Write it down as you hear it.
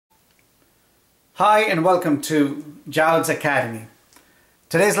Hi and welcome to Jowd's Academy.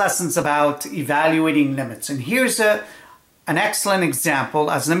 Today's lesson is about evaluating limits, and here's an excellent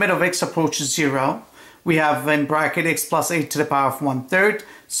example. As limit of x approaches 0, we have in bracket x plus 8 to the power of 1/3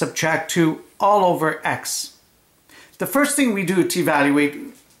 subtract 2 all over x. The first thing we do to evaluate,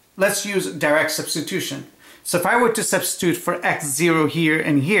 let's use direct substitution. So if I were to substitute for x 0 here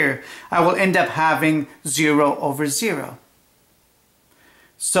and here, I will end up having 0 over 0.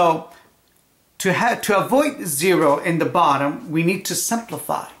 So to avoid 0 in the bottom, we need to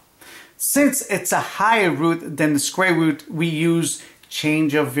simplify. Since it's a higher root than the square root, we use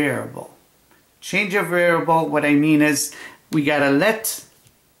change of variable. Change of variable, what I mean is we gotta let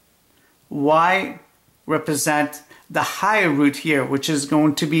y represent the higher root here, which is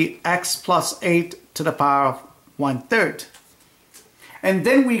going to be x plus 8 to the power of 1/3. And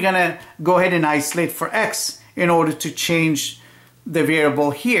then we're gonna go ahead and isolate for x in order to change the variable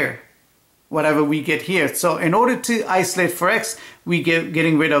here, whatever we get here. So in order to isolate for x, we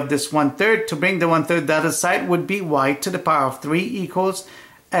getting rid of this 1/3. To bring the 1/3 the other side would be y to the power of 3 equals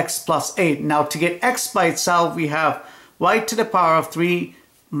x plus 8. Now to get x by itself, we have y to the power of 3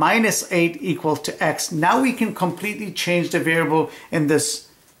 minus 8 equal to x. Now we can completely change the variable in this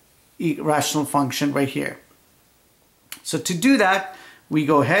rational function right here. So to do that, we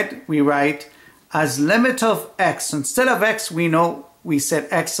go ahead, we write as limit of x. Instead of x, we said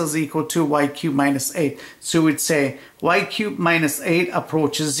x is equal to y cubed minus 8. So we'd say y cubed minus 8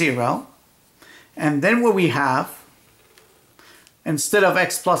 approaches 0. And then what we have, instead of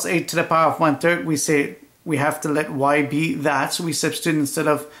x plus 8 to the power of 1/3, we say we have to let y be that. So we substitute, instead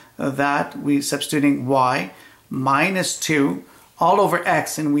of that, we substituting y minus 2 all over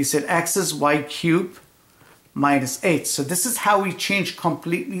x. And we said x is y cubed minus 8. So this is how we change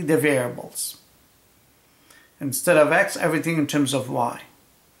completely the variables. Instead of x, everything in terms of y.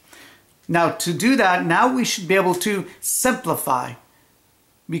 Now to do that, now we should be able to simplify,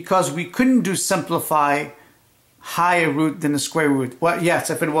 because we couldn't do simplify higher root than the square root. Well,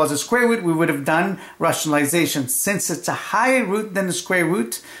 yes, if it was a square root, we would have done rationalization. Since it's a higher root than the square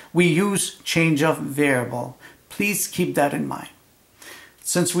root, we use change of variable. Please keep that in mind.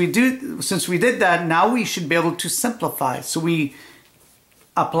 Since we did that, now we should be able to simplify. So we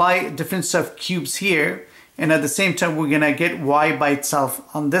apply difference of cubes here, and at the same time, we're going to get y by itself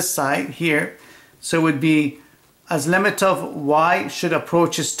on this side here. So it would be as limit of y should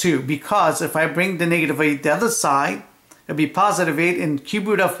approaches 2. Because if I bring the negative 8 the other side, it would be positive 8. And cube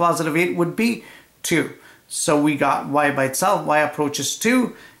root of positive 8 would be 2. So we got y by itself. Y approaches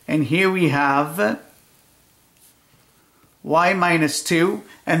 2. And here we have y minus 2.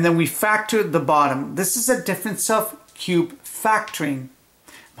 And then we factor the bottom. This is a difference of cube factoring.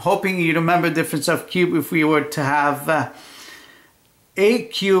 Hoping you remember difference of cube if we were to have a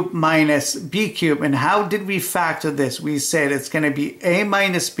cube minus b cube. And how did we factor this? We said it's going to be a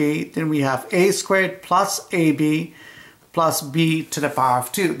minus b, then we have a squared plus ab plus b to the power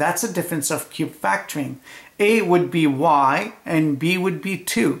of 2. That's a difference of cube factoring. A would be y and b would be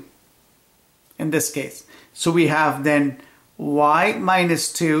 2 in this case. So we have then y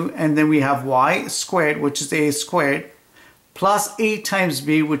minus 2, and then we have y squared, which is a squared, plus a times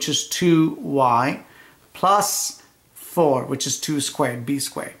b, which is 2y, plus 4, which is 2 squared, b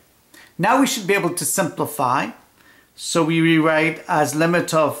squared. Now we should be able to simplify. So we rewrite as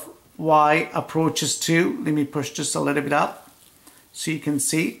limit of y approaches 2. Let me push just a little bit up so you can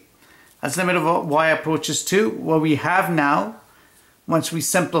see. As limit of y approaches 2, what we have now, once we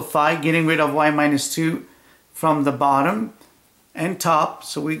simplify, getting rid of y minus 2 from the bottom and top,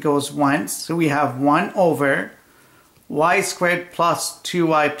 so it goes once. So we have 1 over y squared plus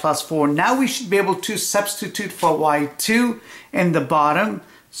 2y plus 4. Now we should be able to substitute for y2 in the bottom.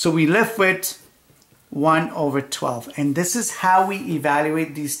 So we left with 1 over 12. And this is how we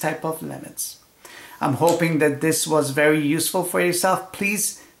evaluate these type of limits. I'm hoping that this was very useful for yourself.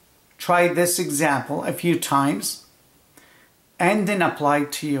 Please try this example a few times and then apply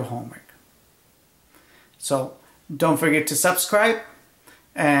it to your homework. So don't forget to subscribe.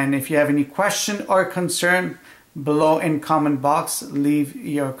 And if you have any question or concern, below in comment box, leave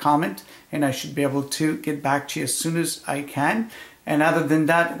your comment and I should be able to get back to you as soon as I can. And other than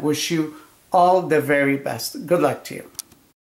that, wish you all the very best. Good luck to you.